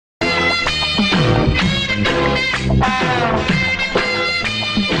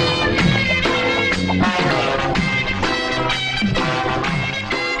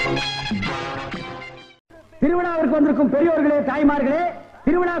திருவிழாவிற்கு வந்திருக்கும் பெரியோர்களே, தாய்மார்களே,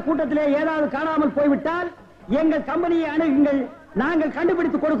 திருவிழா கூட்டத்திலே ஏதாவது காணாமல் போய்விட்டால் எங்கள் கம்பெனியை அணுகுங்கள், நாங்கள்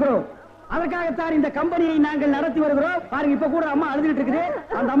கண்டுபிடித்து கொடுக்கிறோம். அதற்காகத்தான் இந்த கம்பெனியை நாங்கள் நடத்தி வருகிறோம். பாருங்க, இப்ப கூட அம்மா அழுதுட்டு இருக்குது.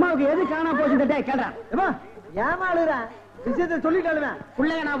 அந்த அம்மாவுக்கு எது காணாம போச்சுட்டே கேள்றான். ஏமா அழுற? விஷயத்தை சொல்லிட்டாலுமே.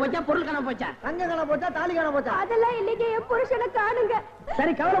 புள்ள காணாம போச்சா, பொருள் காணாம போச்சா, தங்க காணாம போச்சா, தாலி காணாம போச்சா? அதெல்லாம் இல்லைங்க, என் புருஷனை காணுங்க.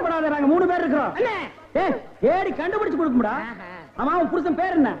 சரி, கவலைப்படாத, நாங்க 3 பேர் இருக்கிறோம். ஏடி கண்டுபிடிச்சு கொடுக்கும்டா. அம்மா, உன் புருஷன்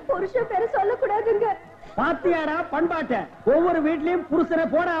பேர் என்ன? புருஷன் பேரு சொல்லக்கூடாதுங்க. பாத்தியாடா பண்பாட்ட, ஒவ்வொரு வீட்லயும் புருஷனை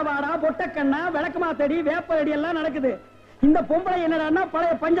போடாவாடா, பொட்டக்கண்ணா, விளக்கமாத்தடி, வேப்படி எல்லாம் நடக்குது. இந்த பொம்பளை என்னடான்னா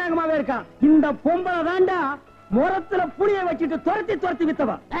பழைய பஞ்சாங்கமாவே இருக்கான். இந்த பொம்பளை தாண்டா முரத்துல புளிய வச்சுட்டு துரத்தி துரத்தி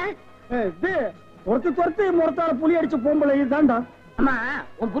வித்தவா. துரத்தி முரத்தால புளி அடிச்ச பொம்பளை தாண்டா. அம்மா,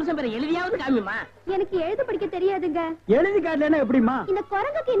 உன் புருஷன் பேரை எழுதியாவது காமிமா. எனக்கு எழுத படிக்க தெரியாதுங்க. எழுதி காட்டலன்னா எப்படிமா? இந்த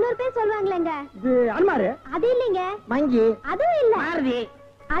குரங்குக்கு இன்னொரு பேர் சொல்லுவாங்களேங்க. இது அன்மாரு. அது இல்லைங்க. மங்கி. அதுவும் இல்ல. மாருதி.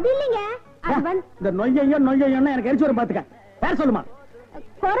 அது இல்லைங்க. இந்த நொய்யன்னு எனக்கு எரிச்சு வர பாத்துக்க. பேர் சொல்லுமா?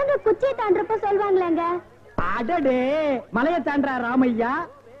 குரங்கு குச்சியை தாண்டறப்ப சொல்லுவாங்களேங்க. அடடே, மலையை தாண்டா ராமையா,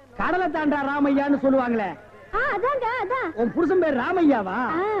 கடலை தாண்டா ராமையான்னு சொல்லுவாங்களே. அதாங்க, அதான். உன் புருஷன் பேர் ராமையாவா?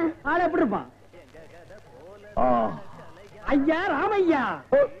 ஆள எப்படி இருப்பான்? ஐயா ராமையா.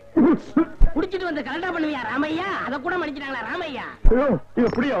 குடிச்சிட்டு வந்து கலண்டா பண்ணுவியா ராமையா? அத கூட மன்னிச்சிட்டாங்களா ராமையா?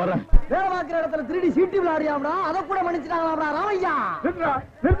 எப்படியா வர? வேலை பார்க்கிற இடத்துல 3D சீட்டி விளையாடியாம்டா, அத கூட மன்னிச்சிட்டாங்களா ராமையா?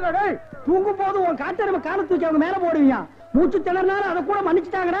 தூங்கும் போது உன் காட்டெருமை கால தூக்கி அவங்க மேல போடுவீங்க. மூச்சு திணறினாலும் அதை கூட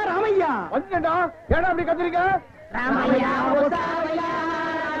மன்னிச்சுட்டாங்கடா ராமையா. வந்துட்டா ஏடா அப்படி கத்துறீங்க? ராமையா ஓசாவையா,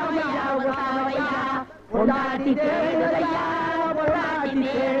 ராமையா ஓசாவையா, பொண்டாட்டி தேவையா, பொண்டாட்டி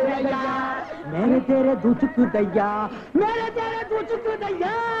தேவையா, மேலே தேரே தூச்சுக்கு தையா, மேலே தேரே தூச்சுக்கு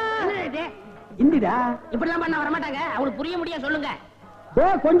தையா. இந்திடா இப்படிலாம் பண்ண வர மாட்டாங்க. அவங்களுக்கு புரிய முடியும் சொல்லுங்க.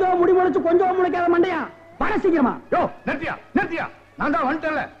 கொஞ்சம் முடி முளைச்சு கொஞ்சம் முளைக்காத மண்டையா, வர சீக்கிரமா. யோ நிறுத்தியா நிறுத்தியா, நான் தான்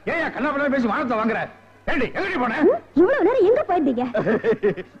வந்துட்டேன்ல. ஏயா கண்ணா பேசி வானத்தை வாங்குற? ஏண்டி எங்கடி போன? இவ்வளவு நேரம் எங்க போயிருந்தீங்க?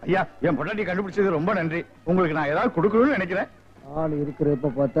 ஐயா, என் பொண்டாட்டி கண்டுபிடிச்சது ரொம்ப நன்றி. உங்களுக்கு நான் ஏதாவது கொடுக்கணும்னு நினைக்கிறேன். ஆள்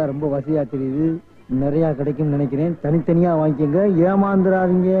இருக்கிறப்ப பார்த்தா ரொம்ப வசதியா தெரியுது. நிறைய கிடைக்கும் நினைக்கிறேன். தனித்தனியா வாங்கிக்கங்க,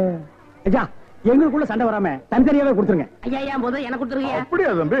 ஏமாந்துடாதீங்க. ஐயா, எங்களுக்குள்ள சண்டை வராம தனித்தனியாவே கொடுத்துருங்க. ஐயா ஐயா, முதல்ல எனக்கு கொடுத்துருங்க.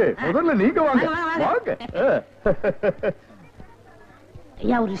 அப்படியா தம்பி? முதல்ல நீங்க வாங்க வாங்க.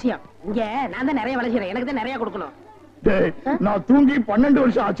 ஐயா, ஒரு விஷயம், இங்க நான் தான் நிறைய வேலை செய்யறேன், எனக்கு தான் நிறைய கொடுக்கணும். நான் தூங்கி 12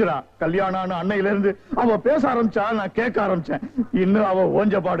 வருஷம் ஆச்சுடா. கல்யாணம் அன்னையில இருந்து அவ பேச ஆரம்பிச்சா, நான் கேட்க ஆரம்பிச்சேன். இன்னும் அவ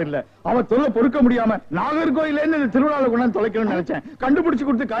ஓஞ்ச பாடு இல்ல. அவ தொல்லை பொறுக்க முடியாம நாகர்கோயில இருந்து திருவிழால கொண்டாந்து தொலைக்கணும்னு நினைச்சேன். கண்டுபிடிச்சு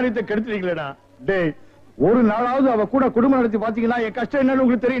கொடுத்து காரியத்தை கெடுத்துட்டீங்களேடா. டேய், ஒரு நாளாவது அவ கூட குடும்பம் நடத்தி பாத்தீங்கன்னா என் கஷ்டம் என்னன்னு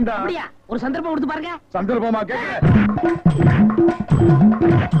உங்களுக்கு தெரியும்டா. அப்படியா? ஒரு சந்தர்ப்பம் கொடுத்து பாருங்க. சந்தர்ப்பமா கேட்க?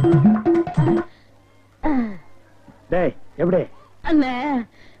 டேய் எப்படி? அண்ணே,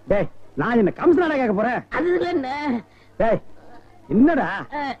 டேய், நான் என்ன கம்சனாடா கேட்க போறேன்? அது இல்ல அண்ணே. டேய், என்னடா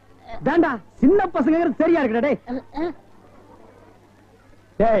தாண்டா சின்ன பசங்க சரியா இருக்குடா. டேய்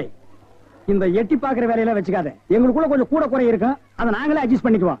டேய், இந்த எட்டி பாக்குற வேலையெல்லாம் வச்சுக்காத. எங்களுக்குள்ள கொஞ்சம் கூட குறை இருக்கும், அதை நாங்களே அட்ஜஸ்ட்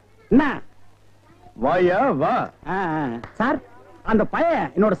பண்ணிக்குவோம். என்ன வாயா வா. சார், அந்த பையன்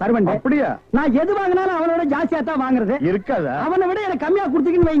என்னோட சர்வெண்ட். அப்படியா? நான் எது வாங்கினாலும் அவனோட ஜாஸ்தியா தான் வாங்குறது. இருக்காதா? அவனை விட எனக்கு கம்மியா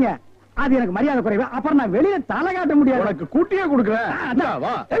கொடுத்தீங்கன்னு வைங்க, அது எனக்கு மரியாதை குறைவு. அப்புறம் நான் வெளியில தலை காட்ட முடியாது. உனக்கு கூட்டியே கொடுக்குறேன்.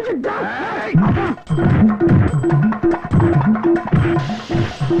 வா.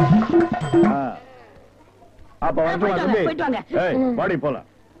 அப்ப போயிட்டு வாங்க. பாடி போலாம்.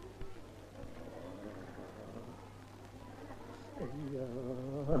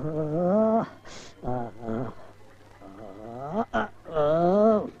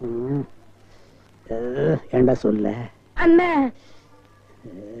 ஏண்டா சொல்ல அண்ணே,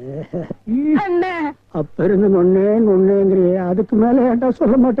 அண்ணே, அப்ப இருந்து நொன்னேங்கிறியே, அதுக்கு மேல ஏண்டா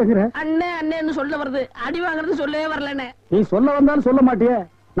சொல்ல மாட்டேங்கிற? அண்ணே அண்ணேன்னு சொல்ல வருது, அடி வாங்குறது சொல்லவே வரலண்ணே. நீ சொல்ல வந்தாலும் சொல்ல மாட்டியே.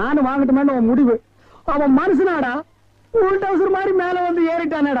 நானும் வாங்கட்டுமேன்னு உன் முடிவு. அவன் மனுஷனாடா, உள் டவுசர் மாதிரி மேல வந்து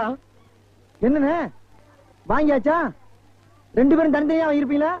ஏறிட்டானேடா. என்னண்ணே வாங்கியாச்சா? 2 பேரும் தனித்தனியா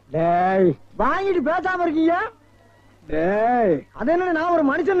வாங்கிருப்பீங்களா? டேய், வாங்கிட்டு பேசாம இருக்கீங்க. டேய், அது என்ன, நான் ஒரு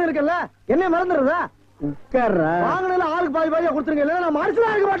மனுஷன் இருக்கல, என்ன மறந்துடுறதா? உட்கார்றா. வாங்கினால ஆளுக்கு பாதி பாதியா கொடுத்துருங்க, இல்ல நான்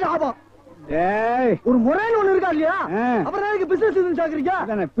மனுஷனா இருக்க மாட்டேன். ஆபம். டேய், ஒரு முறைன்னு ஒண்ணு இருக்கா இல்லையா? அப்புறம் எனக்கு பிசினஸ் சாக்குறீங்க.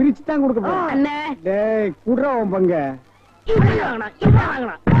 அதானே பிரிச்சு தான் கொடுக்க போறேன். அண்ணே, டேய், குடுறா உன் பங்க. இப்படி வாங்கலாம், இப்படி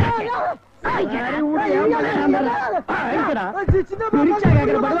வாங்கலாம். பிரிச்சா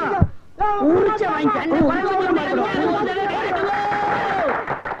கேக்குற பதிலா உரிச்ச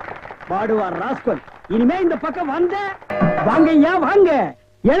பாடுவார் ராஸ்கல். இனிமே இந்த பக்கம் வந்த வாங்கய்யா வாங்க,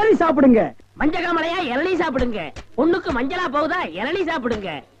 இளநீ சாப்பிடுங்க. மஞ்சகாமலையா இளநீ சாப்பிடுங்க. பொண்ணுக்கு மஞ்சளா போகுதா இளநீ சாப்பிடுங்க.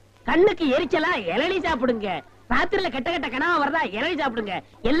 கண்ணுக்கு எரிச்சலா இளநீ சாப்பிடுங்க. ராத்திரில கெட்ட கெட்ட கனவா வரதா இறங்கி சாப்பிடுங்க.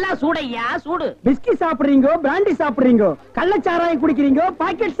 எல்லாம் சூடையா சூடு. பிஸ்கி சாப்பிடுறீங்க, பிராண்டி சாப்பிடுறீங்க, கள்ளச்சாராயம் குடிக்கிறீங்க,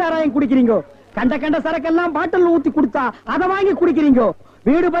 பாக்கெட் சாராயம் குடிக்கிறீங்க, கண்ட கண்ட சரக்கெல்லாம் பாட்டில் ஊத்தி கொடுத்தா அதை வாங்கி குடிக்கிறீங்க.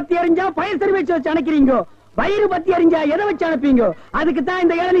 வீடு பத்தி எரிஞ்சா பயர் சர்வீஸ் வச்சு அனுக்கிறீங்க. வயிறு பத்தி எரிஞ்சா எதை வச்சு அனுப்பீங்க? அதுக்கு தான்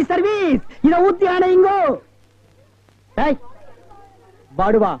இந்த இளநீ சர்வீஸ். இத ஊத்தி அணையுங்க.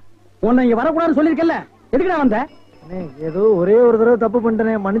 பாடுவா, உன்னை இங்க வரக்கூடாதுன்னு சொல்லிருக்கல, எதுக்குடா வந்த? ஏதோ ஒரே ஒரு தடவை தப்பு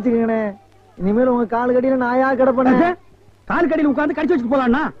பண்ணிட்டேன், மன்னிச்சுக்கங்கண்ணே. இனிமேல் உங்க கால் கடியில நாயா கிடப்பேன். கால் கடியில் உட்கார்ந்து கடிச்சு வச்சுட்டு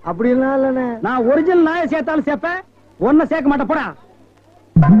போலாம்னா? அப்படி எல்லாம் இல்லண்ணே. நான் ஒரிஜினல் நாயை சேர்த்தாலும் சேர்ப்பேன், ஒன்ன சேர்க்க மாட்டேன். போடா.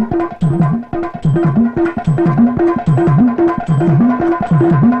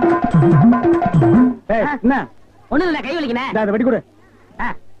 என்ன ஒண்ணு இல்ல, கை வலிக்கணும். அதை வெடி கொடு.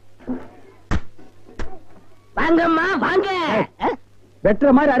 வாங்கம்மா வாங்க. வெட்டுற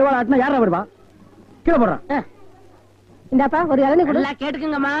மாதிரி அறுவாள் ஆட்டினா யாரா வருவா? கீழே போடுறான். இந்தாப்பா ஒரு இளநீ கொடு. நல்லா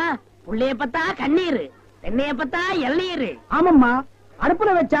கேட்டுக்குங்கம்மா. புள்ளைய பத்தா கண்ணீர், தென்னைய பத்தா இளநீர். ஆமாம்மா,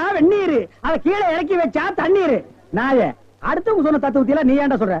 அடுப்புல வச்சா வெந்நீர், அத கீழே இறக்கி வச்சா தண்ணீர். நாயே, அடுத்தவங்க சொன்ன தத்துவத்தில நீ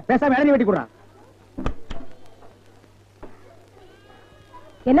ஏன்டா சொல்ற? பேசாம இளநீ வெட்டி கொடுறான்.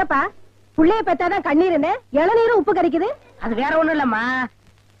 என்னப்பா புள்ளைய பெத்தாதான் கண்ணீருன்னு இளநீரும் உப்பு கறிக்குது? அது வேற ஒண்ணும் இல்லம்மா,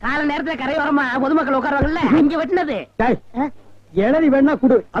 கால நேரத்துல கரையோரமா பொதுமக்கள் உட்காருவாங்கல்ல, அங்க வெட்டினது. இளநீ வேணா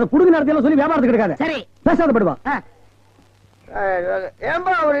குடு, அது புடுங்க நேரத்துல சொல்லி வியாபாரத்துக்கு இருக்காது. சரி பேசாத படுவா.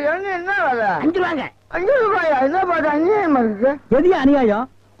 ஏன்பா ஒரு இளநீ என்ன வேலை? 5 ரூபாங்க. 5 ரூபாயா? என்ன பாட்டு அநியாயமா இருக்கு. எது அநியாயம்?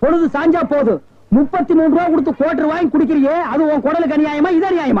 பொழுது சாஞ்சா போதும் 33 ரூபா கொடுத்து கோட்டர் வாங்கி குடிக்கிறியே, அது உன் குடலுக்கு அநியாயமா? இது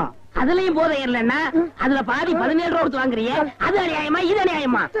அநியாயமா? அதுலயும் போதை இல்லன்னா அதுல பாதி 17 ரூபா கொடுத்து வாங்குறியே, அது அநியாயமா இது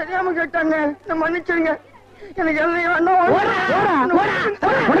அநியாயமா? தெரியாம கேட்டாங்க, மன்னிச்சிருங்க. எனக்கு இளநீ வேண்டாம்.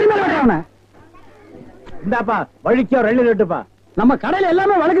 இந்தாப்பா வழிக்கோ 2 லிட்டருப்பா. நம்ம கடையில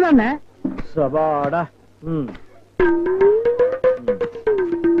எல்லாமே வழக்குதானே. சபாடா.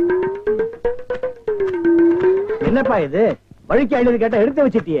 என்னப்பா இது? வழிக்கு 50 கேட்டா எடுத்து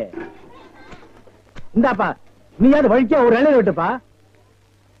வச்சிட்டியே. இந்தாப்பா நீயாவது வழிக்க ஒரு 2 லிட்டருப்பா.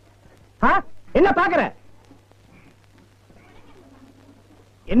 என்ன பாக்குற?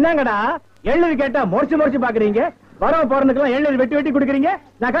 என்னங்கடா 7 கேட்டா மொறிச்சு மொறிச்சு பாக்குறீங்க? வரவ போறதுக்கெல்லாம் 7 வெட்டி வெட்டி குடுக்குறீங்க.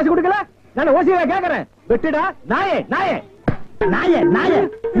 நான் காசு கொடுக்கல, நான் ஓசியா கேக்குறேன். வெட்டுடா நாயே நாயே நாயே நாயே.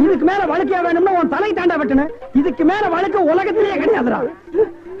 இதுக்கு மேல வழக்கியா வேணும்னா உன் தலை தாண்டா வெட்டணும். இதுக்கு மேல வழக்கு உலகத்திலேயே கிடையாதுடா.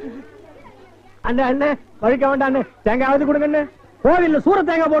 அண்ணே அண்ணே வழிக்க வேண்டாம், தேங்காவது கொடுங்க. கோவில்ல சூர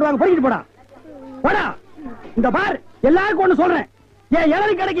தேங்காய் போடுவாங்க, போயிட்டு போடா போடா. இந்த பார், எல்லாருக்கும் ஒண்ணு சொல்றேன், ஏன்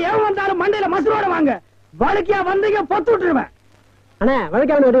இளநீ கடைக்கு எவன் வந்தாலும் மண்டையில மசுரோட வாங்க. வழக்கியா வந்தீங்க பொத்து விட்டுருவேன். அண்ணே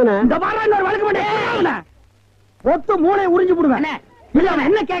வழக்கா விடுங்க. இந்த பாரு இன்னொரு வழக்கு மாட்டேன், பொத்து மூளை உறிஞ்சு போடுவேன்.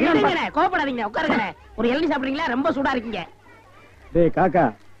 என்ன கேட்கறேன்? கோபப்படாதீங்க, உட்காருங்க. ஒரு இளநீ சாப்பிடுறீங்களா? ரொம்ப சூடா இருக்கீங்க. டேய் காக்கா,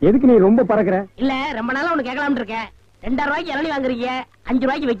 எதுக்கு நீ ரொம்ப பறக்குற? இல்ல ரொம்ப நாளா ஒண்ணு கேட்கலாம்னு இருக்கேன். 2000 ரூபாய்க்கு இளநீ வாங்குறீங்க, 5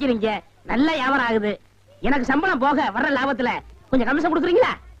 ரூபாய்க்கு வைக்கிறீங்க, நல்ல வியாபாரம் ஆகுது. எனக்கு சம்பளம் போக வர்ற லாபத்துல கொஞ்சம் கமிஷன்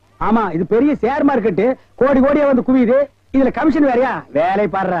கொடுக்குறீங்களா? ஆமா, இது பெரிய ஷேர் மார்க்கெட், கோடி கோடியா வந்து குவியுது. இதுல கமிஷன் வேறையா? வேலை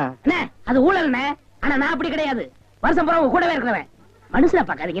பாடுறா. அது ஊழல்னே. ஆனா நான் அப்படி கிடையாது, வருஷம் பூரா உங்க கூடவே இருக்கிறவன். மனுஷனை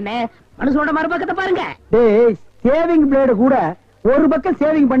பாக்காதீங்க, மனுஷனோட மறுபக்கத்தை பாருங்க. டேய், சேவிங் பிளேடு கூட ஒரு பக்கம்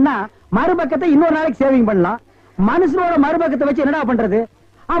சேவிங் பண்ணா மறுபக்கத்தை இன்னொரு நாளைக்கு சேவிங் பண்ணலாம். மனுஷனோட மறுபக்கத்தை வச்சு என்னடா பண்றது?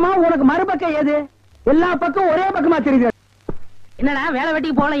 ஆமா, உனக்கு மறுபக்கம் ஏது? எல்லா பக்கம் ஒரே பக்கமா தெரியுது. என்னடா வேலை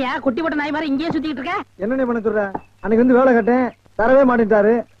வெட்டிக்கு போலையா? குட்டி போட்ட நாய் மாதிரி இங்கேயே சுத்திட்டு இருக்க. என்ன பண்ண சொல்ற? அன்னைக்கு வந்து வேலை கட்டேன், தரவே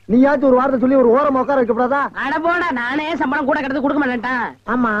மாட்டேன்ட்டாரு. நீயாச்சும் ஒரு வார்த்தை சொல்லி ஒரு ஓரமா உட்கார வைக்கப்படாதா? அட போடா, நானே சம்பளம் கூட கிடந்து கொடுக்க மாட்டேன்ட்டான்.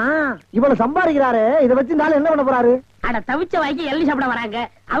 ஆமா, இவ்வளவு சம்பாதிக்கிறாரு, இதை வச்சு நாளை என்ன பண்ண போறாரு? அட தவிச்ச வாய்க்கு எள்ளி சாப்பிட வராங்க,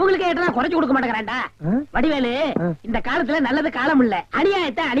 அவங்களுக்கு ஏட்டா குறைச்சு கொடுக்க மாட்டேங்கிறான்டா. வடிவேலு, இந்த காலத்துல நல்லது காலம் இல்ல,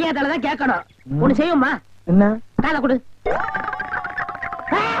 அநியாயத்தை அநியாயத்தாலதான் கேட்கணும். ஒண்ணு செய்யுமா? என்ன? காலை கொடு.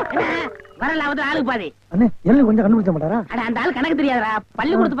 வர லாபத்துல ஆளுக்கு பாதி. அண்ணே எல்லாம் கொஞ்சம் கண்டுபிடிச்ச மாட்டாரா? அட அந்த ஆள் கணக்கு தெரியாதா?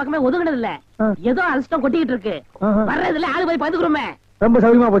 பள்ளிக்கூடத்து பக்கமே ஒதுங்கினது இல்ல, ஏதோ அலட்சம் கொட்டிக்கிட்டு இருக்கு. வர்றதுல ஆளு பாதி பதுக்குறோமே. ரொம்ப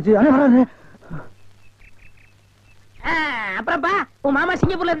சௌரியமா போச்சு. அண்ணே வராது. அப்புறப்பா உன் மாமா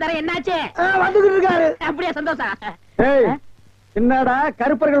சிங்கப்பூர்ல இருந்தாரு, என்னாச்சு? வந்துகிட்டு இருக்காரு. அப்படியே சந்தோஷம். என்னடா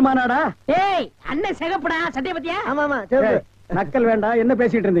கருப்பர்கள் மாநாடா? ஏய் அண்ணன் சிகப்புடா, சட்டைய பத்தியா? ஆமா ஆமா சரி. நக்கல் வேண்டாம், என்ன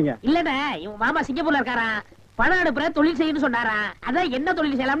பேசிட்டு இருந்தீங்க? இல்லண்ணே, இவன் மாமா சிங்கப்பூர்ல இருக்காராம், பணம் அனுப்புற தொழில் செய்யணும்னு சொன்னாரா. அதான் என்ன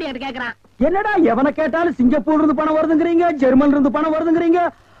தொழில் செய்யலாம்னு என்கிட்ட கேக்குறான். என்னடா எவனை கேட்டாலும் சிங்கப்பூர்ல இருந்து பணம் வருதுங்கிறீங்க, ஜெர்மன்ல இருந்து பணம் வருதுங்கிறீங்க,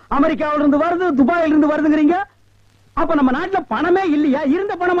 அமெரிக்காவில இருந்து வருது, துபாயில இருந்து வருதுங்கிறீங்க. அப்ப நம்ம நாட்டுல பணமே இல்லையா?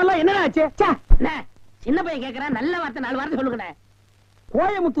 இருந்த பணம் எல்லாம் என்ன ஆச்சு? சின்ன பையன் கேக்குறான், நல்ல வார்த்தை 4 வார்த்தை சொல்லுங்க.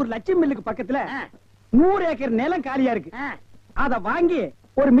 கோயமுத்தூர் லட்சுமி மில்லுக்கு பக்கத்துல 100 ஏக்கர் நிலம் காலியா இருக்கு. அத வாங்கி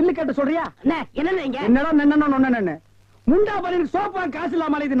ஒரு மில்லு கட்ட சொல்றியா? என்னடா முண்டா பலனுக்கு சோப்பா காசு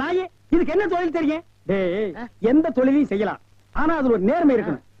இல்லாம இது நாயே. இதுக்கு என்ன தொழில் தெரியும்? டேய், எந்த தொழிலையும் செய்யலாம், ஆனா அதுல ஒரு நேர்மை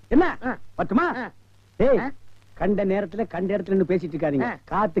இருக்கணும். என்ன பட்டுமா? டேய், கண்ட நேரத்துல கண்ட இடத்துல பேசிட்டு இருக்காதீங்க.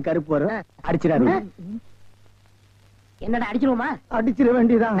 காத்து கருப்பு வரும், அடிச்சிடாதீங்க. என்னடா அடிச்சிருவோமா? அடிச்சிட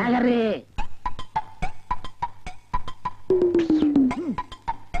வேண்டியதான். நகரு.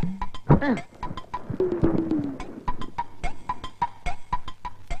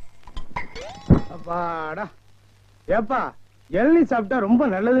 அப்பாடா. ஏப்பா இளநீ சாப்பிட்டா ரொம்ப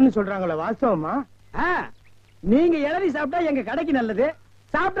நல்லதுன்னு சொல்றாங்களே, வாஸ்தவமா? நீங்க இளநீ சாப்பிட்டா எங்க கடைக்கு நல்லது,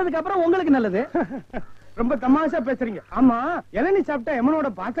 சாப்பிட்டதுக்கு அப்புறம் உங்களுக்கு நல்லது. ரொம்ப தமாஷா பேசுறீங்க. ஆமா, இளநீ சாப்பிட்டா எமனோட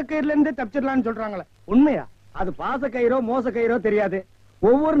பாசக்கயிறுல இருந்தே தப்பிச்சிடலாம்னு சொல்றாங்களே, உண்மையா? அது பாசக்கயிறோ மோச கயிறோ தெரியாது.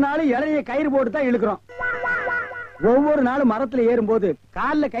 ஒவ்வொரு நாளும் இளநிய கயிறு போட்டு தான் இழுக்கிறோம். ஒவ்வொரு நாளும் மரத்துல ஏறும் போது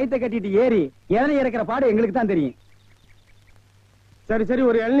கால்ல கைத்த கட்டிட்டு ஏறி இளநீ இறக்கிற பாடு எங்களுக்கு தான் தெரியும். சரி சரி,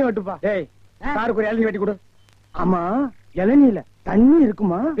 ஒரு இளநீ வெட்டுப்பா. டேய், காருக்கு ஒரு இளநீ வெட்டி கொடு. ஆமா, இளநீல தண்ணி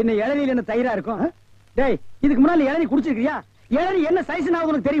இருக்குமா? பின்ன இளநீல என்ன தயிரா இருக்கும்? டேய், இதுக்கு முன்னால இளநீ குடிச்சிருக்கியா? இளநீ என்ன சைஸ்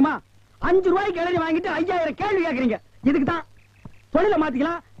உனக்கு தெரியுமா? 5 ரூபாய்க்கு இளநீ வாங்கிட்டு 5000 கேள்வி கேக்குறீங்க. இதுக்கு தான் தொழில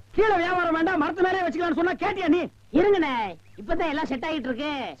மாத்திக்கலாம், கீழே வியாபாரம் வேண்டாம், மரத்து மேலே வச்சுக்கலாம்னு சொன்னா கேட்டியா நீ? இருங்கண்ணே, இப்பதான் எல்லாம் செட் ஆகிட்டு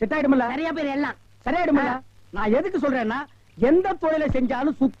இருக்கு. செட் ஆயிடுமில்ல? நிறைய பேர் எல்லாம் சரியாயிடுமில்ல? நான் எதுக்கு சொல்றேன்னா, எந்த தொழிலை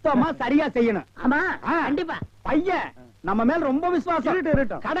செஞ்சாலும் சுத்தமா சரியா செய்யணும். ஆமா, கண்டிப்பா. பையன் நம்ம மேல ரொம்ப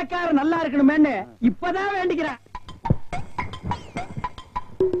விசுவாசம். கடைக்காரர் நல்லா இருக்கணுமேன்னு இப்பதான் வேண்டிக்கிறேன்.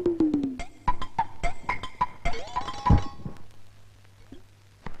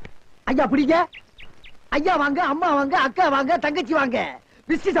 ஐயா பிடிங்க. ஐயா வாங்க, அம்மா வாங்க, அக்கா வாங்க, தங்கச்சி வாங்க.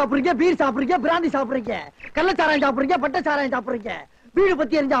 விஸ்கி சாப்பிடுறீங்க, பீர் சாப்பிடுறீங்க, பிராந்தி சாப்பிடுறீங்க, கள்ளச்சாராயம் சாப்பிடுறீங்க, பட்டச்சாராயம் சாப்பிடுறீங்க. வீடு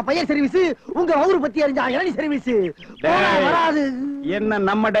பத்தி எரிஞ்சா பையன் சர்வீஸ், உங்க ஊரு பத்தி எரிஞ்சா இளநீ சர்வீஸ். வராது. என்ன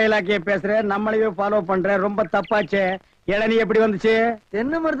நம்ம டைலாக்கே பேசுற, நம்மளையே ஃபாலோ பண்ற, ரொம்ப தப்பாச்சே. இளநீ எப்படி வந்துச்சு?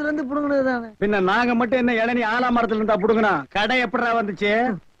 தென்னை மரத்துல இருந்து புடுங்கினதுதானே. பின்ன நாங்க மட்டும் என்ன இளநீ ஆலா மரத்துல இருந்தா புடுங்கணும்? கடை எப்படிடா வந்துச்சு?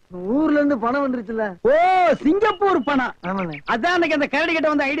 ஊர்ல இருந்து பணம் வந்துருச்சுல. ஓ, சிங்கப்பூர் பணம். ஆமாண்ணே. அதான் அன்னைக்கு அந்த கரடி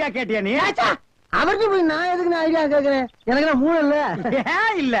கிட்ட வந்து ஐடியா கேட்டியா நீ? அவருக்கு போய் நான் எதுக்கு நான் ஐடியா கேக்குறேன்? எனக்கு நான் மூளை இல்ல.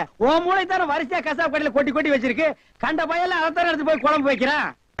 ஏன் இல்ல? உன் மூளை தான வரிசையா கசாப் கடையில கொட்டி கொட்டி வச்சிருக்கு. கண்ட பையல அதான் எடுத்து போய் குழம்பு வைக்கிறான்.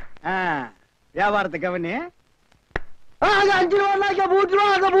 வியாபாரத்தை கவனி. அங்க 5 ரூபா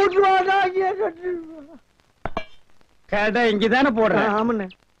பூட்டுருவா. கடை இங்கதானே போடுறேன். ஆமாண்ணே.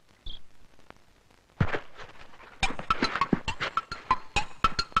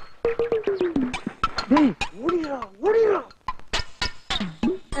 ஓடிடுறோம்.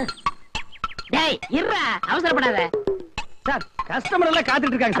 டேய், இருடா, அவசரப்படாத. சார், கஸ்டமர் எல்லாம்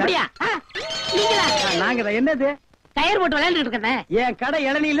காத்துட்டு இருக்காங்க சார். அப்படியா? நீங்களா? நாங்க தான். என்னது? கயிறு போட்டு விளையாண்டுட்டு இருக்கேன். என் கடை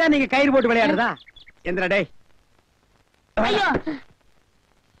இளநீல நீங்க கயிறு போட்டு விளையாடுறதா? எந்திரா டேய். ஐயோ,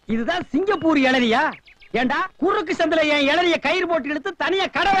 இதுதான் சிங்கப்பூர் இளநியா? ஏண்டா குறுக்கு சந்தில என் இளநிய கயிறு போட்டு எடுத்து தனியா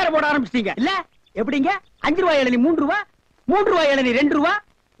கடை வேற போட ஆரம்பிச்சிட்டீங்க இல்ல? எப்படிங்க? 5 ரூபாய் இளநீ 3 ரூபா, 3 ரூபாய் இளநீ 2 ரூபா,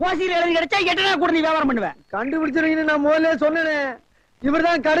 ஓசியில இளநீ கிடைச்சா 8 நாள் கூட நீ வியாபாரம் பண்ணுவேன். கண்டுபிடிச்சிருக்கீங்க. நான் முதல்ல சொன்னேனே,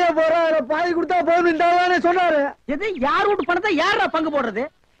 இவர்தான் கடையை போற பாதி கொடுத்தா போகணும் சொன்னாரு. எது? யார் வீட்டு பணத்தை யாரா பங்கு போடுறது?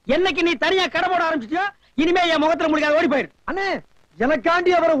 என்னைக்கு நீ தனியா கடை போட ஆரம்பிச்சிட்டியோ, இனிமே என் முகத்துல முடிக்காத, ஓடி போயிரு. அண்ணே,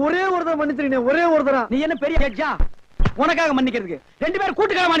 எனக்காண்டி அவரை ஒரே ஒருத்தர் மன்னிச்சிருக்கீங்க. ஒரே ஒருத்தரா? நீ என்ன பெரிய ஜட்ஜா? உனக்காக மன்னிக்கிறதுக்கு 2 பேரும்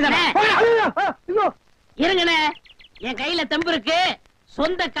கூட்டுக்காக மன்னிச்சானே. இருங்கண்ணே, என் கையில தெம்பு இருக்கு.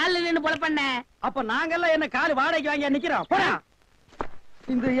 சொந்த கால்ல நின்னு போல பண்ண. அப்ப நாங்கெல்லாம் என்ன கால் வாடகைக்கு வாங்கி நிக்கிறோம்? போடா.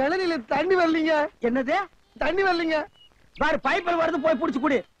 இந்த இளநில தண்ணி வரலீங்க. என்னது? தண்ணி வரலீங்க. பாரு, பைப்பில் வருது, போய் புடிச்சு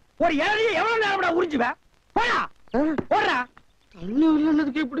குடி. ஒரு இளநிய எவ்வளவு நேரம் உறிஞ்சுவேன்? போடா. போடுறா. தண்ணி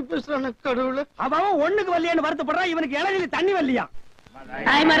வரலன்னதுக்கு இப்படி பேசுறானே கடவுளே. அவன் ஒண்ணுக்கு வரலையான்னு வருத்தப்படுறான். இவனுக்கு இளநில தண்ணி வரலையா?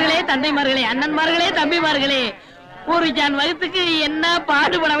 தாய்மார்களே, தந்தைமார்களே, அண்ணன்மார்களே, தம்பிமார்களே, ஒரு ஜான் வகுத்துக்கு என்ன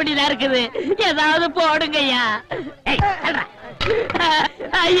பாடுபட வேண்டியதா இருக்குது. ஏதாவது போடுங்க ஐயா.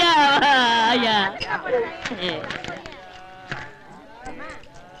 ஐயா ஐயா.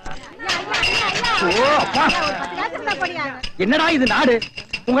 என்னடா இது நாடு?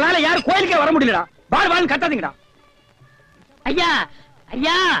 உங்களால யாரும் கோயிலுக்கே வர முடியலடா. பால் பால் கத்தாதீங்கடா. ஐயா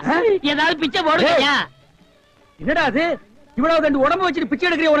ஐயா, ஏதாவது பிச்சை போடுங்க ஐயா. என்னடா அது? இவ்வளவு கண்டு உடம்பு வச்சுட்டு பிச்சை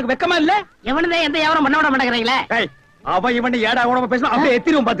எடுக்கிற உனக்கு வெக்கமா இல்ல? எவனதான் எந்த வியாபாரம் பண்ண விட மாட்டேங்கிறீங்களே. அவன் இவன் ஏடா உடம்பு பேசணும், அப்படியே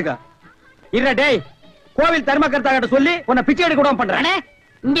எத்திரும் பாத்துக்க. இல்ல டேய், கோவில் தர்மகர்த்தா கிட்ட சொல்லி உன்னை பிச்சை எடுக்க விடாம பண்றேன்.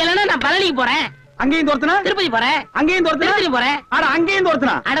 இங்க இல்லன்னா நான் பழனிக்கு போறேன். அங்கேயும் தோர்த்தனா? திருப்பதி போறேன். அங்கேயும் தோர்த்தனா? திருப்பதி போறேன். அட அங்கேயும்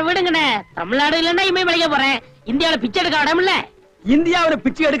தோர்த்தனா? அட விடுங்கண்ணே, தமிழ்நாடு இல்லன்னா இமயமலைக்கு போறேன். இந்தியாவில பிச்சை எடுக்க இடம் இல்ல. இந்தியாவில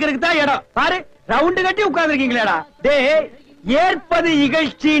பிச்சை எடுக்கிறதுக்கு தான் இடம். பாரு, ரவுண்டு கட்டி உட்கார்ந்து இருக்கீங்களேடா. டேய், ஏற்பது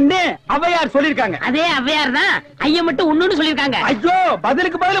இகழ்ச்சின்னு ஔவையார் சொல்லிருக்காங்க. அதே ஔவையார் தான் ஐயா மட்டும் ஒண்ணுன்னு சொல்லிருக்காங்க. ஐயோ,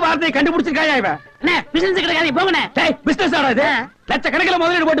 பதிலுக்கு பதில் வார்த்தையை கண்டுபிடிச்சிருக்காயா இவன்? பிசினஸ் கிடைக்காது, போங்கண்ணே. டேய், பிசினஸ் ஆடா இது? லட்சக்கணக்கில்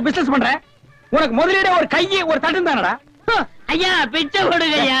முதலீடு போட்டு பிசினஸ் பண்ற. உனக்கு முதலீடு ஒரு கையை ஒரு தட்டும் தானடா. ஐயா பிச்சை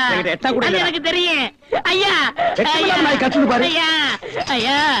கொடுங்க ஐயா. எனக்கு தெரியும் ஐயா. ஐயா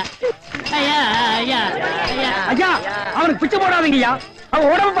ஐயா ஐயா ஐயா ஐயா, அவனுக்கு பிச்சை போடாதீங்க ஐயா. அவன்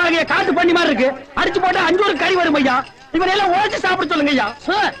உடம்பு பாருங்க, காட்டு பண்ணி மாதிரி இருக்கு. அடிச்சு போட்டா 5 ஒரு கறி வரும் ஐயா. இவன் எல்லாம் உழைச்சு சாப்பிட சொல்லுங்க ஐயா.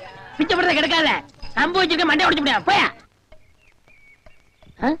 பிச்சை போடுறத கிடைக்காத. கம்பு வச்சிருக்க மண்டை உடைச்சு முடியாது. போயா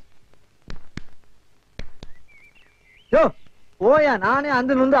யோ ஓயா, நானே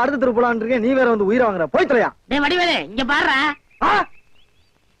அந்த வந்து அடுத்த தெரு போலான்னு இருக்கேன், நீ வேற வந்து உயிரை வாங்குற. போய் தொலையா. டேய் வடிவேலு இங்க பாருடா.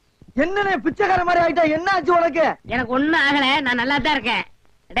 என்னனே பிச்சைக்கார மாதிரி ஆயிட்டா? என்ன ஆச்சு உனக்கு? எனக்கு ஒண்ணும் ஆகல, நான் நல்லா தான் இருக்கேன்.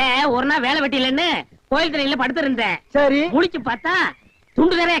 டேய் ஒரு நாள் வேலை வெட்டிலன்னு கோயில் திரையில படுத்து இருந்தேன். சரி முடிச்சு பார்த்தா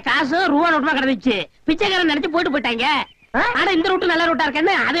துண்டு நிறைய காசு ரூபா நோட்டுமா கிடந்துச்சு. பிச்சைக்காரன் நினைச்சு போயிட்டாங்க. ஆனா இந்த ரூட்டு நல்ல ரூட்டா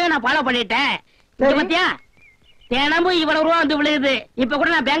இருக்கேன்னு அதையே நான் ஃபாலோ பண்ணிட்டேன். பாத்தியா தினமும் இவ்வளவு ரூபா வந்து விழுது. இப்ப கூட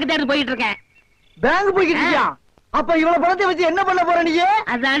நான் பேங்க் தேடி போயிட்டு இருக்கேன். பேங்க் போய்கிட்டு இருக்கியா? அப்ப இவ்வளவு பணத்தை வச்சு என்ன பண்ண போற நீ?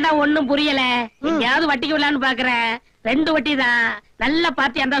 அதான்டா ஒண்ணும் புரியல. எங்கயாவது வட்டிக்கு விடலான்னு பாக்குறேன். 2 வட்டி தான். நல்ல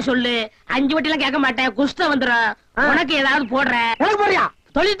பாத்தியா இருந்தா சொல்லு. 5 வட்டி எல்லாம் கேட்க மாட்டேன், குஷ்டம் வந்துடும். உனக்கு ஏதாவது போடுறேன். எனக்கு போறியா?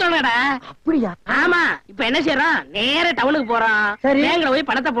 தொழில் தோணடா. அப்படியா? ஆமா. இப்ப என்ன செய்யறோம், நேர டவுனுக்கு போறோம். பேங்க்ல போய்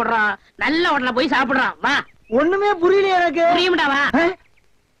பணத்தை போடுறோம். நல்ல ஹோட்டல்ல போய் சாப்பிடுறோம். வா. ஒண்ணுமே புரியல எனக்கு. புரியும்டா வா.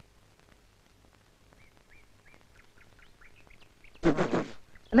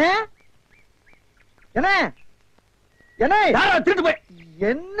 என்ன என்ன என்ன திருட்டு போய்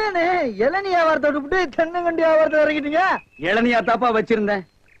என்னன்னு இளநீ வியாபாரத்தை விட்டு தென்னங்கண்டி வியாபாரத்தை இறங்கிட்டீங்க? இளநியா தாப்பா வச்சிருந்தேன்.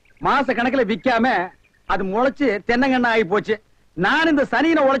 மாச கணக்குல விக்காம அது முளைச்சு தென்னங்கண்ணா ஆகி போச்சு. நான் இந்த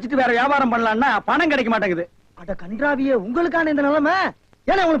சனியில உழைச்சிட்டு வேற வியாபாரம் பண்ணலாம்னா பணம் கிடைக்க மாட்டேங்குது. அட கன்றாவியே, உங்களுக்கான இந்த நிலைமை.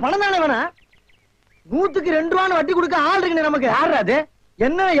 ஏன்னா உங்களுக்கு பணம் தானே வேணா? 100க்கு 2 ரூபான்னு வட்டி கொடுக்க ஆள் இருக்கு நமக்கு. யாரு அது?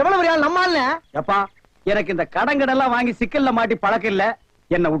 என்ன எவ்வளவு பெரிய ஆள்? நம்ம ஆள்ல. எப்பா எனக்கு இந்த கடங்கடெல்லாம் வாங்கி சிக்கல்ல மாட்டி பழக்கம் இல்ல,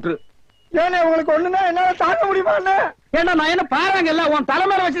 என்ன விட்டுரு. ஏன்னா உங்களுக்கு ஒண்ணுன்னா என்னால தாங்க முடியுமா? ஏன்னா நான் என்ன பாருங்கல்ல உன்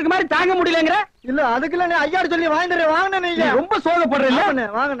தலைமையில வச்சிருக்க மாதிரி தாங்க முடியலங்கிற. இல்ல அதுக்குள்ள நீ ஐயாடு சொல்லி வாங்கிட்டு வாங்கினே. நீங்க ரொம்ப சோகப்படுறீங்க.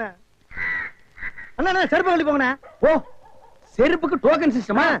 வாங்கினே அண்ணா செருப்பு கழட்டி போங்கண்ணே. ஓ செருப்புக்கு டோக்கன்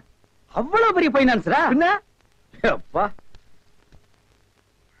சிஸ்டமா? அவ்வளவு பெரிய பைனான்ஸ்ரா? என்ன அப்பா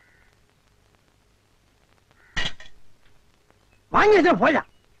வாங்கி வச்சா போயா.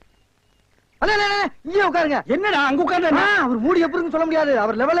 இங்கே உட்காருங்க. என்னடா அங்க உட்கார்ந்து? அவர் மூடி எப்படின்னு சொல்ல முடியாது,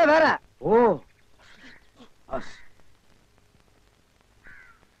 அவர் லெவலே வேற. ஓ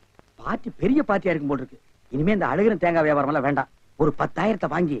பாட்டி பெரிய பாட்டியா இருக்கும் போல இருக்கு. இனிமே இந்த அழகிற தேங்காய் வியாபாரம் எல்லாம் வேண்டாம். ஒரு 10,000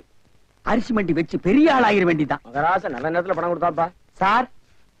 வாங்கி அரிசி மண்டி வச்சு பெரிய ஆள் ஆகிற வேண்டிதான். மகராச நல்ல நேரத்துல பணம் கொடுத்தாப்பா. சார்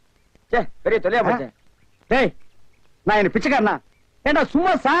பெரிய தொலையா போச்சு. டேய் நான் என்ன பிச்சைக்காரனா? ஏண்டா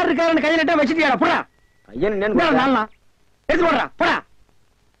சும்மா சார் இருக்காருன்னு கையில நட்டா வச்சிட்டியாடா? போடா ஐயன் எடுத்து போடுறா போடா.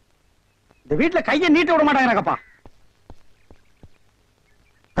 இந்த வீட்டுல கைய நீட்ட விட மாட்டாங்கப்பா.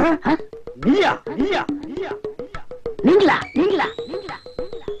 நீயா நீயா நீயா நீங்களா நீங்களா நீங்களா?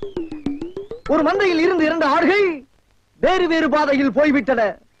 ஒரு மந்தையில் இருந்து 2 ஆடுகள் வேறு வேறு பாதையில் போய்விட்டன.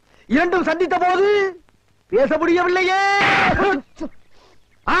 இரண்டும் சந்தித்த போது பேச முடியவில்லையே.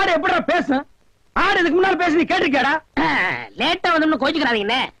 ஆடு எப்படா பேசும்? ஆடு இதுக்கு முன்னால பேச நீ கேட்டிருக்கேடா? லேட்டா வந்து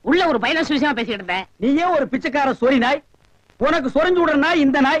கோச்சுக்கிறாதீங்க. உள்ள ஒரு பைனான்ஸ் விஷயமா பேசிட்டு இருந்தேன். நீயே ஒரு பிச்சைக்கார சொறி நாய். உனக்கு சொரிஞ்சு விடுற நாய்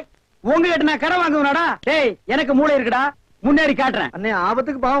இந்த நாய். உங்ககிட்ட நான் கடை வாங்குவனாடா? டேய் எனக்கு மூளை இருக்குடா, முன்னேறி காட்டுறேன். அண்ணே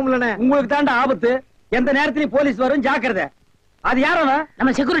ஆபத்துக்கு பாவம் இல்லனே. உங்களுக்கு தாண்டா ஆபத்து. எந்த நேரத்திலயும் போலீஸ் வரும், ஜாக்கிரதை. அது யாரவ?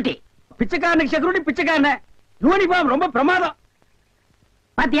 நம்ம செக்யூரிட்டி. பிச்சைக்காரனுக்கு செக்யூரிட்டி பிச்சைக்காரன. யூனிஃபார்ம் ரொம்ப பிரமாதம்.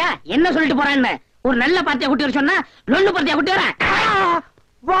 பாத்தியா என்ன சொல்லிட்டு போறான்னு? ஒரு நல்ல பாத்தியா குட்டி வர சொன்னா லொல்லு பாத்தியா குட்டி வர.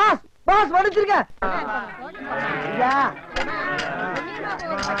 Pass pass வடிச்சிருக்க. ஐயா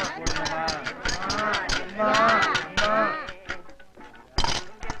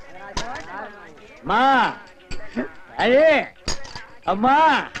அம்மா ஐயே அம்மா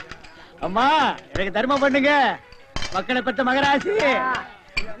அம்மா எனக்கு தர்மம் பண்ணுங்க. மக்களை பெற்ற மகராசி,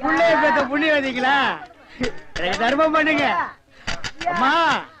 புள்ளைய பெற்ற புண்ணியவதிங்களா, எனக்கு தர்மம் பண்ணுங்க. அம்மா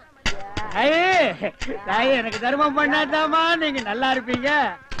ஐயே தாயே எனக்கு தர்மம் பண்ணாதாமா நீங்க நல்லா இருப்பீங்க.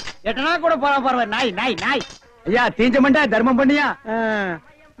 எட்டனா கூட போற பரவ நாய் நாய் நாய். ஐயா தீஞ்ச மண்டா தர்மம் பண்ணியா?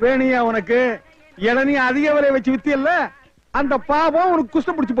 வேணியா உனக்கு இளநீ அதிக விலை வச்சு வித்தியல்ல, அந்த பாவம் உனக்கு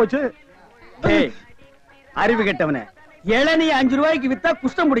குஷ்டம் பிடிச்சு போச்சு. அறிவு கெட்டவனே, இளநீ 5 ரூபாய்க்கு வித்தா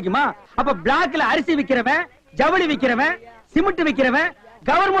குஷ்டம் பிடிக்குமா? அப்ப பிளாக்ல அரிசி விக்கிறவன், ஜவுளி விக்கிறவன், சிமெண்ட் விக்கிறவன்,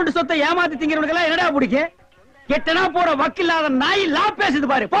 கவர்மெண்ட் சொத்தை ஏமாத்தி திங்கிறவனுக்கு எல்லாம் என்னடா பிடிக்கும்? கெட்டனா போட வக்கில்லாத நாய் லா பேசுது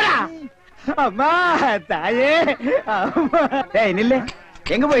பாரு. போடா. அம்மா தாயே அம்மா. டேய் நில்லு.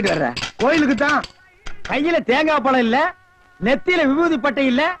 எங்க போயிட்டு வர்ற? கோயிலுக்கு தான். கையில தேங்காய் பழம் இல்ல, நெத்தியில விபூதி பட்டை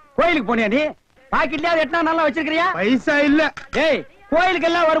இல்ல, கோயிலுக்கு போனியா நீ? பாக்கெட்லயா எட்டனா நல்லா வச்சிருக்கிறியா? பைசா இல்ல. டேய் கோயிலுக்கு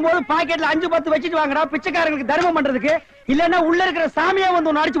எல்லாம் வரும்போது பாக்கெட்ல 5-10 வச்சிட்டு வாங்கடா, பிச்சைக்காரங்களுக்கு தர்மம் பண்றதுக்கு. இல்லன்னா உள்ள இருக்கிற சாமியா வந்து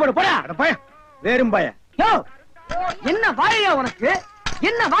ஒன்னு அடிச்சு போடு. போடா வேறும் பாய. என்ன வாயா உனக்கு?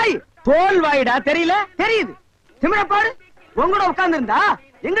 என்ன வாய்? தோல் வாயிடா, தெரியல? தெரியுது. திமிர பாரு. உங்களோட உட்கார்ந்து இருந்தா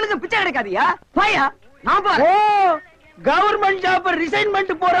எங்களுக்கு பிச்சை கிடைக்காதியா? வாயா நான் பாரு. ஓ கவர்மெண்ட் ஜாப்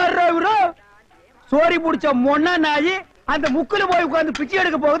ரிசைன்மெண்ட் போறாரு இவரு. சோரி புடிச்ச மொன்னா நாயி அந்த முக்குல போய் உட்கார்ந்து பிச்சை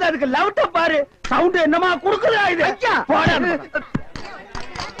எடுக்க போகுது. அதுக்கு லவுட்ட பாரு. சவுண்ட் என்னமா குடுக்குதா இது? போடா.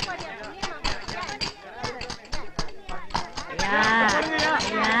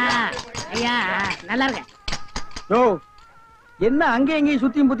 நல்லா இருக்கேன். யோ என்ன அங்கே எங்கேயும்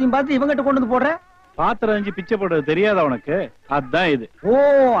சுத்தியும் புத்தியும் பார்த்து இவங்கிட்ட கொண்டு வந்து போடுற? பாத்திரம் அஞ்சு பிச்சை போடுறது தெரியாத உனக்கு? அதான் இது. ஓ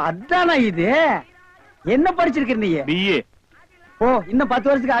அதானா இது? என்ன படிச்சிருக்க நீ? பிஏ. ஓ இன்னும் 10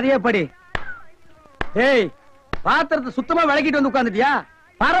 வருஷத்துக்கு அதையே படி. ஏய் பாத்திரத்தை சுத்தமா விளக்கிட்டு வந்து உட்கார்ந்துட்டியா?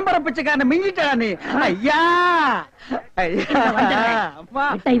 பரம்பரை பிச்சைக்காரனை மிஞ்சிட்டா நீ. ஐயா அம்மா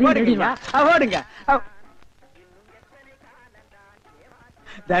ஓடுங்க.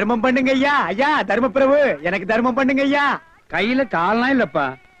 தர்மம் பண்ணுங்க ஐயா. ஐயா தர்ம பிரபு எனக்கு தர்மம் பண்ணுங்க ஐயா. கையில கால்லாம் இல்லப்பா.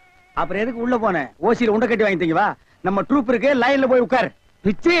 அப்புறம் எதுக்கு உள்ள போன? ஓசியில உண்டை கட்டி வாங்கிட்டீங்க வா. நம்ம ட்ரூப் இருக்கு, லைன்ல போய் உட்கார்.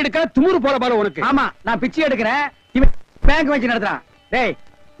 பிச்சை எடுக்க துமுறு போல பாரு உனக்கு. ஆமா நான் பிச்சை எடுக்கிறேன், இவன் பேங்க் வச்சு நடத்துறான். டேய்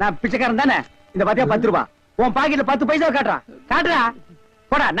நான் பிச்சைக்காரன் தானே? இந்த பாத்தியா 10 ரூபாய் உன் பாக்கெட்ல 10 பைசா காட்டுறான். காட்டுறா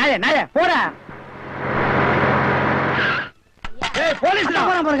போடா நாய நாய போடா. ஏய் போலீஸ்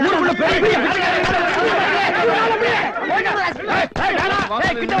ஊருக்குள்ள பெரிய பெரிய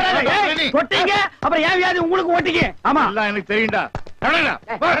தொட்டிங்க அப்புறம் ஏன் வியாதி உங்களுக்கு ஓட்டிங்க. ஆமா எல்லாம் எனக்கு தெரியும்டா.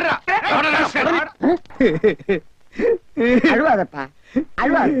 அழுவாதப்பா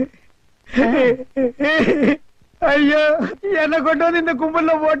அழுவாத. ஐயோ என்ன கொண்டு வந்து இந்த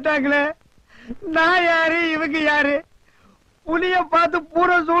கும்பல்ல போட்டாங்களே. நான் யாரு இவங்க யாரு? புலிய பார்த்து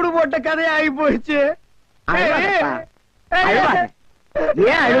பூரா சூடு போட்ட கதையா ஆகி போச்சு.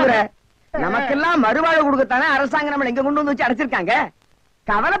 ஏன் அழுகுற? நமக்கெல்லாம் மறுவாழ்வு கொடுக்கத்தானே அரசாங்கம் நம்மள எங்க கொண்டு வந்து வச்சு அடைச்சிருக்காங்க.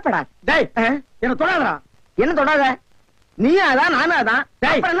 கவலைப்படாத. டேய் என்ன தொடாதடா. என்ன தொடாத? நீ அதான் நானும் அதான்.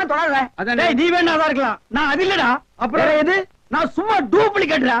 என்ன தொடாத? டேய் நீ வேணா அதான் இருக்கலாம், நான் அது இல்லடா. அப்புறம் எது? நான் சும்மா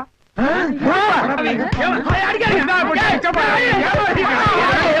டூப்ளிகேட்ரா.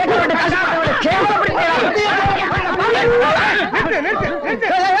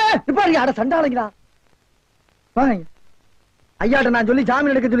 சண்டாளங்களா ஐயாட்ட நான் சொல்லி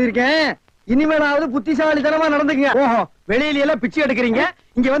ஜாமீன் எடுக்க சொல்லியிருக்கேன். இனிமேலாவது புத்திசாலித்தனமா நடந்துக்குங்க. ஓஹோ வெளியில எல்லாம் பிச்சை எடுக்கிறீங்க,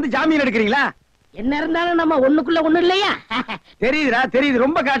 இங்க வந்து ஜாமீன் எடுக்கிறீங்களா? என்ன இருந்தாலும் நம்ம ஒண்ணுக்குள்ள ஒண்ணு இல்லையா? தெரியுதுடா தெரியுது,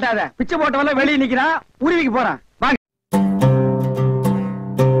 ரொம்ப காட்டாத. பிச்சை போட்டவெல்லாம் வெளியே நிக்கிறான், உருவிக்கு போறான்.